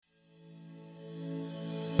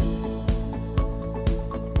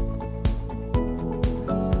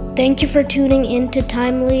Thank you for tuning in to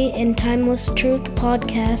Timely and Timeless Truth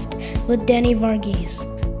podcast with Denny Varghese.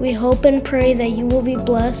 We hope and pray that you will be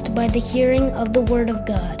blessed by the hearing of the Word of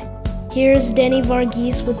God. Here's Denny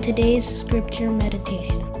Varghese with today's scripture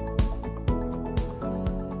meditation.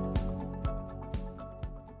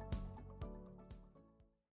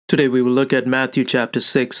 Today we will look at Matthew chapter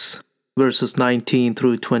 6, verses 19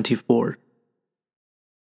 through 24.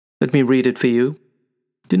 Let me read it for you.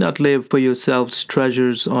 Do not lay up for yourselves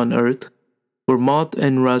treasures on earth, where moth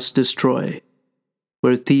and rust destroy,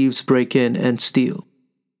 where thieves break in and steal.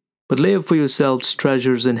 But lay up for yourselves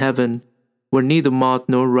treasures in heaven, where neither moth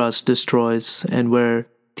nor rust destroys, and where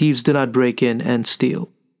thieves do not break in and steal.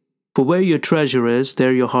 For where your treasure is,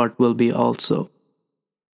 there your heart will be also.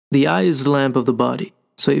 The eye is the lamp of the body.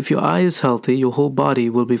 So if your eye is healthy, your whole body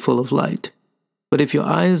will be full of light. But if your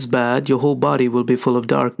eye is bad, your whole body will be full of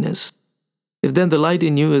darkness. If then the light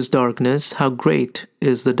in you is darkness, how great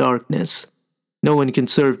is the darkness? No one can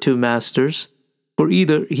serve two masters, for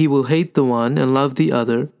either he will hate the one and love the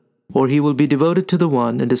other, or he will be devoted to the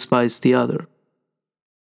one and despise the other.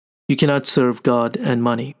 You cannot serve God and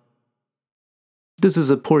money. This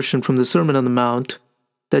is a portion from the Sermon on the Mount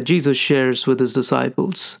that Jesus shares with his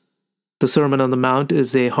disciples. The Sermon on the Mount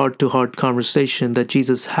is a heart-to-heart conversation that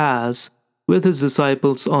Jesus has with his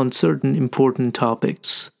disciples on certain important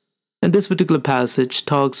topics. And this particular passage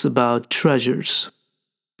talks about treasures.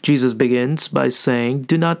 Jesus begins by saying,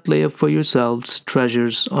 "Do not lay up for yourselves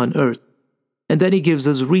treasures on earth." And then he gives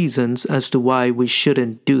us reasons as to why we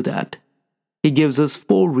shouldn't do that. He gives us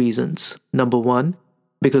 4 reasons. Number 1,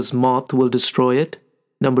 because moth will destroy it.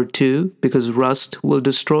 Number 2, because rust will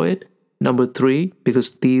destroy it. Number 3, because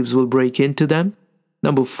thieves will break into them.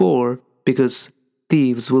 Number 4, because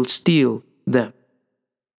thieves will steal them.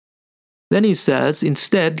 Then he says,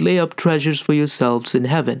 instead, lay up treasures for yourselves in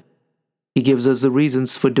heaven. He gives us the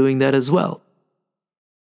reasons for doing that as well.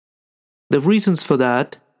 The reasons for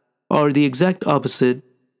that are the exact opposite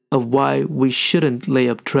of why we shouldn't lay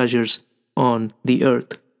up treasures on the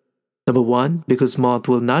earth. Number 1, because moth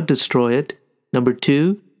will not destroy it. Number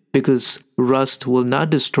 2, because rust will not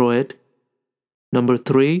destroy it. Number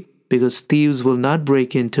 3, because thieves will not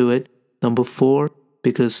break into it. Number 4,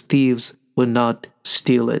 because thieves will not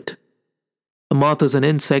steal it. A moth is an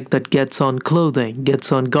insect that gets on clothing, gets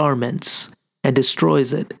on garments, and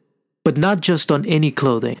destroys it. But not just on any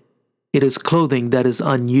clothing. It is clothing that is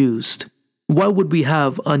unused. Why would we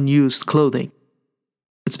have unused clothing?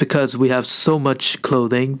 It's because we have so much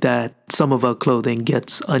clothing that some of our clothing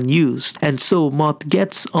gets unused. And so moth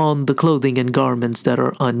gets on the clothing and garments that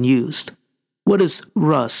are unused. What is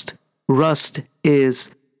rust? Rust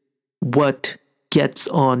is what gets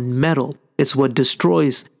on metal. It's what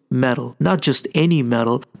destroys metal. Not just any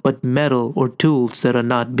metal, but metal or tools that are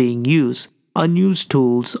not being used. Unused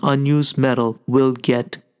tools, unused metal will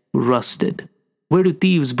get rusted. Where do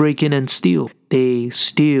thieves break in and steal? They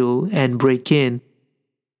steal and break in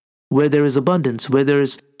where there is abundance, where there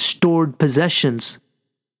is stored possessions,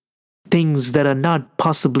 things that are not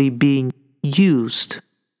possibly being used.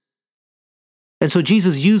 And so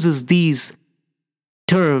Jesus uses these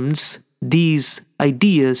terms, these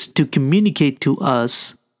ideas to communicate to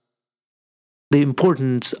us the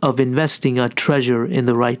importance of investing our treasure in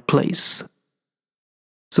the right place.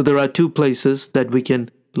 So there are 2 places that we can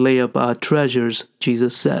lay up our treasures,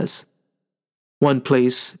 Jesus says. One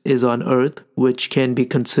place is on earth, which can be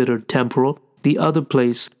considered temporal. The other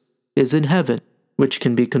place is in heaven, which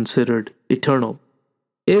can be considered eternal.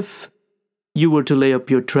 If you were to lay up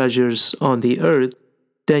your treasures on the earth,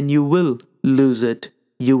 then you will lose it.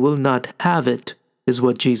 You will not have it, is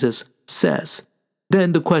what Jesus says.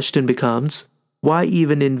 Then the question becomes, why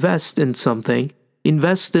even invest in something?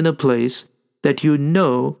 Invest in a place that you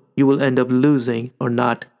know you will end up losing or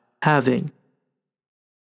not having.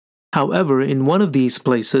 However, in one of these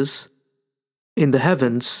places, in the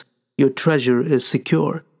heavens, your treasure is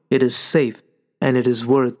secure, it is safe, and it is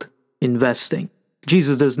worth investing.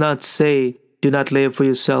 Jesus does not say, do not lay up for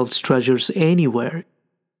yourselves treasures anywhere.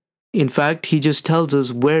 In fact, he just tells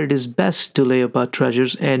us where it is best to lay up our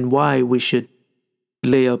treasures and why we should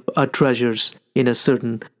lay up our treasures in a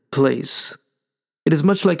certain place. It is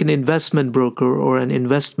much like an investment broker or an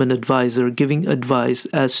investment advisor giving advice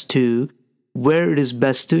as to where it is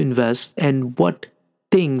best to invest and what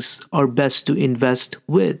things are best to invest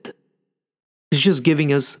with. He's just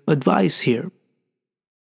giving us advice here.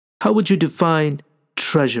 How would you define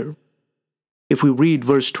treasure? If we read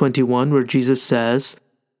verse 21 where Jesus says,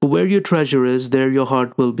 "For where your treasure is, there your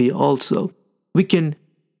heart will be also," we can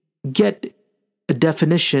get a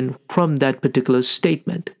definition from that particular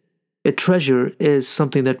statement. A treasure is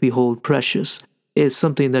something that we hold precious. is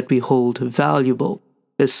something that we hold valuable,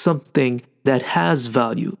 is something that has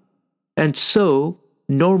value. And so,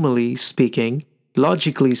 normally speaking,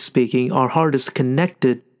 logically speaking, our heart is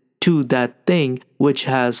connected to that thing which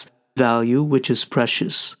has value, which is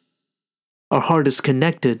precious. Our heart is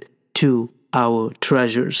connected to our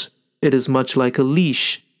treasures. It is much like a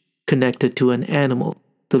leash connected to an animal.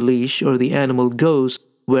 The leash or the animal goes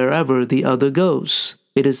wherever the other goes.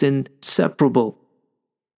 It is inseparable.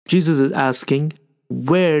 Jesus is asking,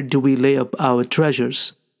 where do we lay up our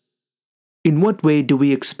treasures? In what way do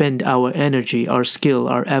we expend our energy, our skill,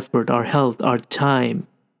 our effort, our health, our time?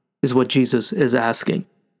 Is what Jesus is asking.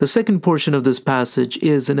 The second portion of this passage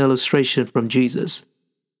is an illustration from Jesus.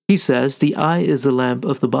 He says, the eye is the lamp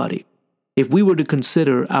of the body. If we were to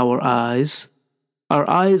consider our eyes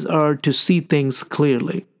are to see things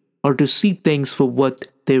clearly, or to see things for what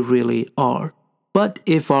they really are. But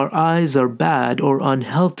if our eyes are bad or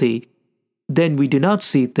unhealthy, then we do not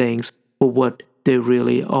see things for what they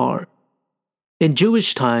really are. In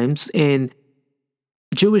Jewish times, in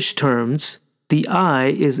Jewish terms, the eye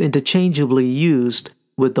is interchangeably used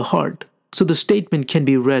with the heart. So the statement can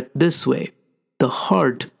be read this way: the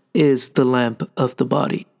heart is the lamp of the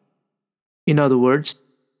body. In other words,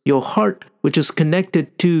 your heart, which is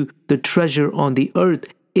connected to the treasure on the earth,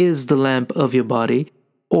 is the lamp of your body,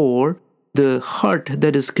 or the heart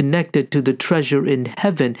that is connected to the treasure in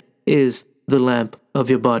heaven is the lamp of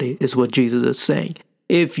your body, is what Jesus is saying.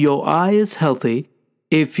 If your eye is healthy,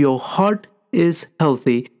 if your heart is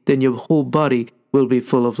healthy, then your whole body will be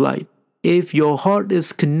full of light. If your heart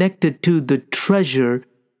is connected to the treasure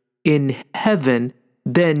in heaven,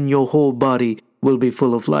 then your whole body will be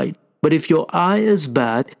full of light. But if your eye is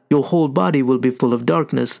bad, your whole body will be full of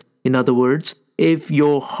darkness. In other words, if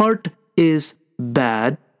your heart is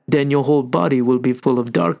bad, then your whole body will be full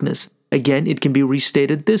of darkness. Again, it can be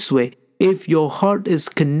restated this way: if your heart is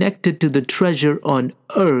connected to the treasure on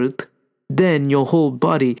earth, then your whole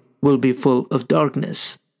body will be full of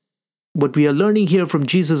darkness. What we are learning here from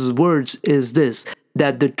Jesus' words is this: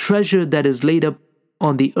 that the treasure that is laid up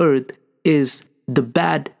on the earth is the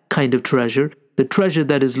bad kind of treasure. The treasure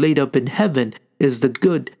that is laid up in heaven is the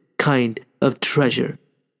good kind of treasure.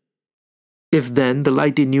 If then the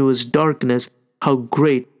light in you is darkness, how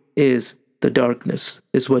great is the darkness,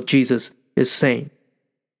 is what Jesus is saying.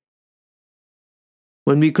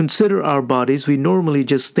 When we consider our bodies, we normally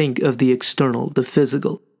just think of the external, the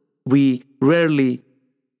physical. We rarely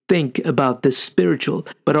think about the spiritual,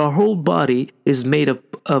 but our whole body is made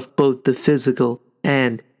up of both the physical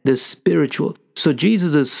and the spiritual. So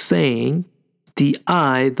Jesus is saying the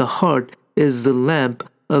eye, the heart, is the lamp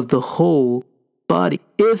of the whole body.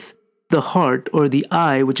 If the heart or the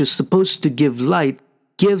eye, which is supposed to give light,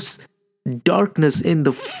 gives darkness in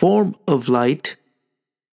the form of light,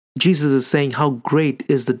 Jesus is saying how great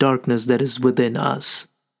is the darkness that is within us.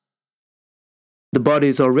 The body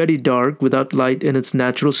is already dark without light in its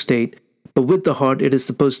natural state, but with the heart it is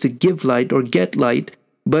supposed to give light or get light.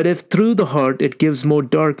 But if through the heart it gives more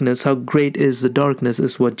darkness, how great is the darkness,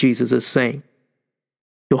 is what Jesus is saying.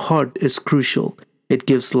 Your heart is crucial. It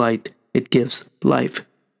gives light. It gives life.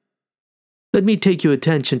 Let me take your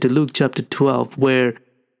attention to Luke chapter 12, where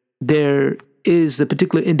there is a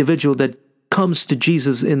particular individual that comes to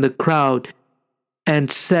Jesus in the crowd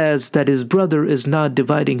and says that his brother is not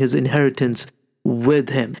dividing his inheritance with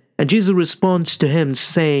him. And Jesus responds to him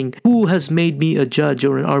saying, "Who has made me a judge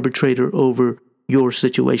or an arbitrator over your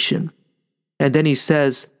situation?" And then he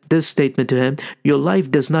says this statement to him: "Your life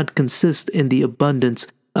does not consist in the abundance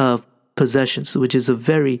of possessions," which is a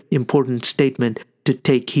very important statement to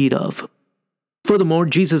take heed of. Furthermore,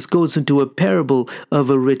 Jesus goes into a parable of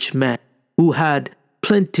a rich man who had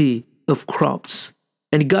plenty of crops,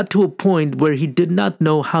 and he got to a point where he did not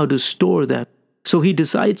know how to store them. So he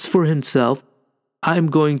decides for himself, I'm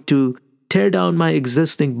going to tear down my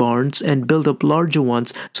existing barns and build up larger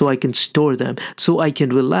ones so I can store them, so I can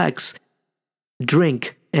relax,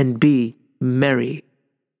 drink, and be merry.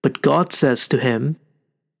 But God says to him,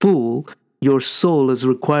 "Fool, your soul is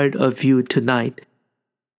required of you tonight.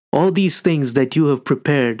 All these things that you have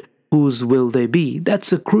prepared, whose will they be?"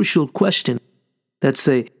 That's a crucial question. That's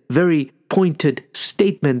a very pointed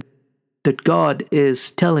statement that God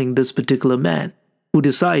is telling this particular man who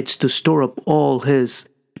decides to store up all his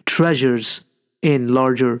treasures in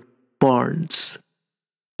larger barns.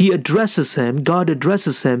 God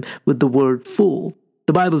addresses him with the word fool.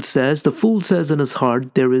 The Bible says, the fool says in his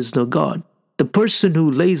heart, there is no God. The person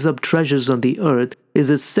who lays up treasures on the earth is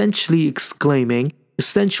essentially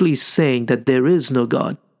saying that there is no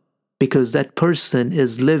God, because that person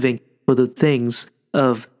is living for the things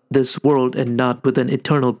of this world and not with an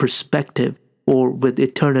eternal perspective or with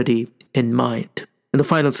eternity in mind. In the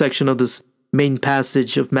final section of this main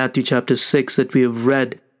passage of Matthew chapter 6 that we have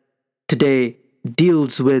read today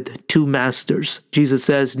deals with two masters. Jesus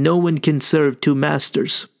says no one can serve two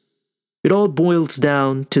masters. It all boils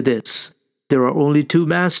down to this. There are only two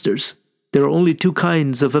masters. There are only two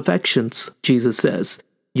kinds of affections, Jesus says.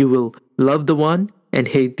 You will love the one and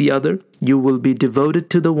hate the other. You will be devoted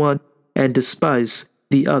to the one and despise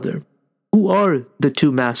the other. Who are the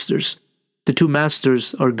two masters? The two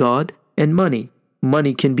masters are God and money.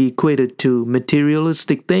 Money can be equated to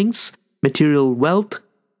materialistic things, material wealth,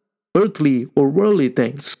 earthly or worldly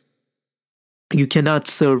things. You cannot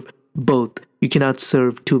serve both. You cannot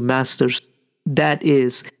serve two masters. That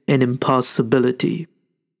is an impossibility.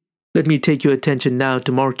 Let me take your attention now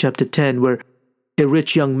to Mark chapter 10, where a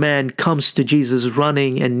rich young man comes to Jesus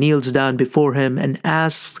running and kneels down before him and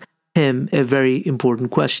asks him a very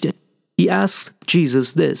important question. He asks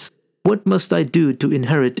Jesus this, "What must I do to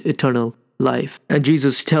inherit eternal life?" And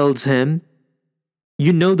Jesus tells him,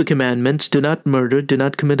 "You know the commandments: do not murder, do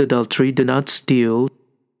not commit adultery, do not steal,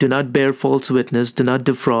 do not bear false witness, do not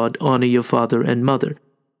defraud, honor your father and mother."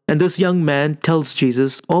 And this young man tells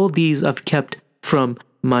Jesus, "All these I've kept from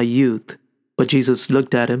my youth." But Jesus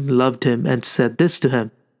looked at him, loved him, and said this to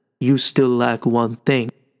him, "You still lack one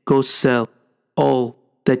thing. Go sell all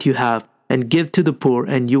that you have and give to the poor,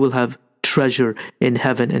 and you will have treasure in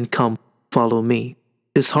heaven, and come, follow me."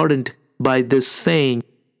 Disheartened by this saying,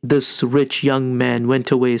 this rich young man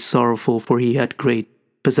went away sorrowful, for he had great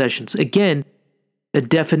possessions. Again, a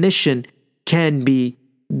definition can be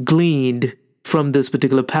gleaned from this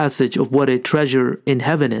particular passage of what a treasure in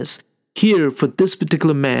heaven is. Here, for this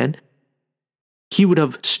particular man, he would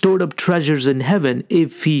have stored up treasures in heaven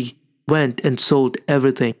if he went and sold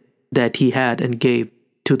everything that he had and gave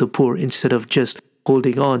to the poor instead of just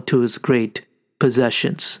holding on to his great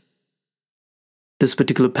possessions. This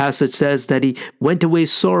particular passage says that he went away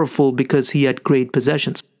sorrowful because he had great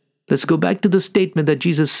possessions. Let's go back to the statement that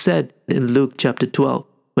Jesus said in Luke chapter 12,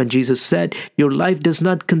 when Jesus said, "Your life does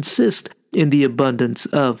not consist in the abundance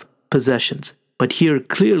of possessions." But here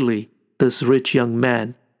clearly, this rich young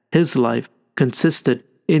man, his life consisted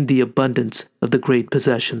in the abundance of the great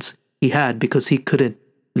possessions he had because he couldn't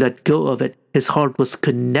let go of it. His heart was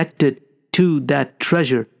connected to that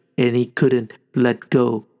treasure and he couldn't let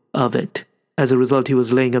go of it. As a result, he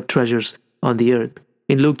was laying up treasures on the earth.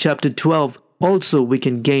 In Luke chapter 12, also we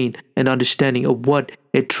can gain an understanding of what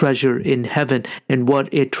a treasure in heaven and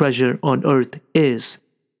what a treasure on earth is.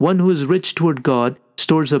 One who is rich toward God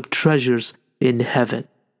stores up treasures in heaven.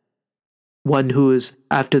 One who is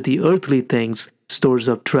after the earthly things stores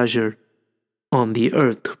up treasure on the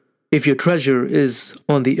earth. If your treasure is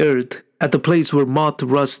on the earth, at the place where moth,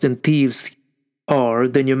 rust, and thieves are,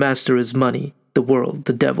 then your master is money, the world,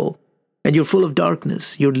 the devil. And you're full of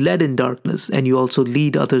darkness. You're led in darkness, and you also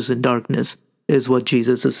lead others in darkness, is what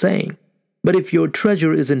Jesus is saying. But if your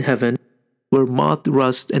treasure is in heaven, where moth,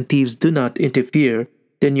 rust, and thieves do not interfere,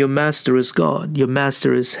 then your master is God, your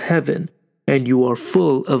master is heaven, and you are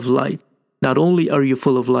full of light. Not only are you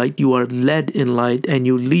full of light, you are led in light, and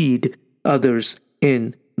you lead others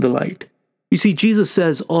in the light. You see, Jesus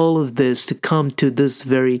says all of this to come to this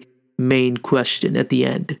very main question at the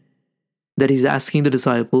end that he's asking the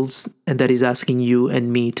disciples and that he's asking you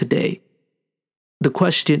and me today. The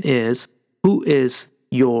question is, who is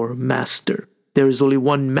your master? There is only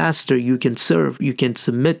one master you can serve, you can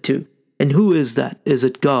submit to. And who is that? Is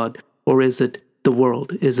it God or is it the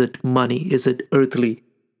world? Is it money? Is it earthly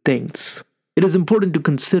things? It is important to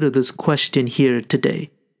consider this question here today.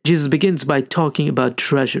 Jesus begins by talking about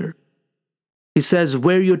treasure. He says,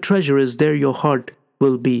 where your treasure is, there your heart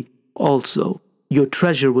will be also. Your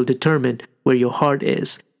treasure will determine where your heart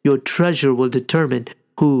is. Your treasure will determine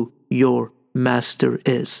who your master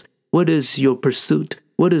is. What is your pursuit?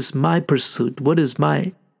 What is my pursuit? What is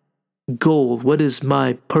my goal? What is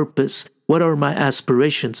my purpose? What are my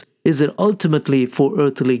aspirations? Is it ultimately for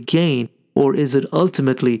earthly gain, or is it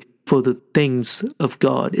ultimately for the things of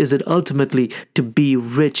God? Is it ultimately to be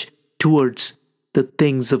rich towards the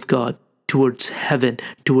things of God, towards heaven,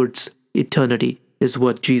 towards eternity, is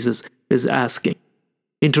what Jesus is asking.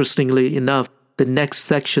 Interestingly enough, the next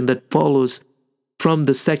section that follows from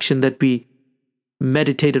the section that we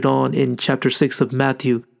meditated on in chapter 6 of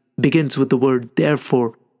Matthew begins with the word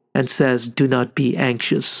therefore and says, do not be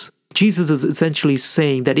anxious. Jesus is essentially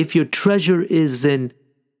saying that if your treasure is in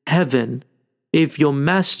heaven, if your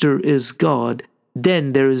master is God,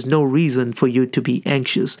 then there is no reason for you to be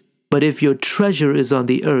anxious. But if your treasure is on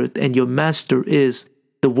the earth and your master is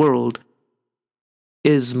the world,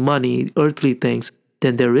 is money, earthly things,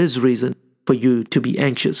 then there is reason for you to be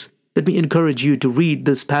anxious. Let me encourage you to read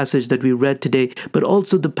this passage that we read today, but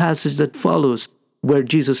also the passage that follows, where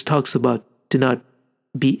Jesus talks about do not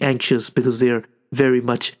be anxious, because they are very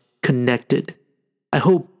much connected. I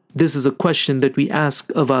hope this is a question that we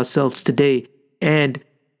ask of ourselves today and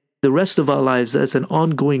the rest of our lives as an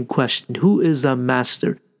ongoing question. Who is our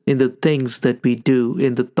master in the things that we do,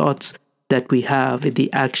 in the thoughts that we have, in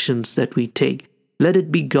the actions that we take? Let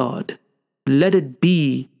it be God. Let it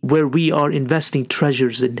be where we are investing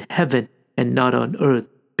treasures in heaven and not on earth,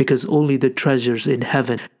 because only the treasures in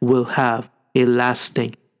heaven will have a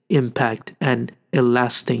lasting impact and a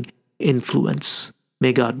lasting influence.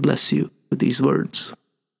 May God bless you with these words.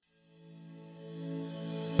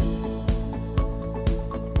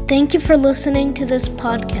 Thank you for listening to this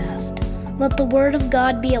podcast. Let the Word of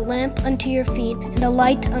God be a lamp unto your feet and a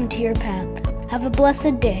light unto your path. Have a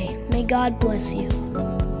blessed day. May God bless you.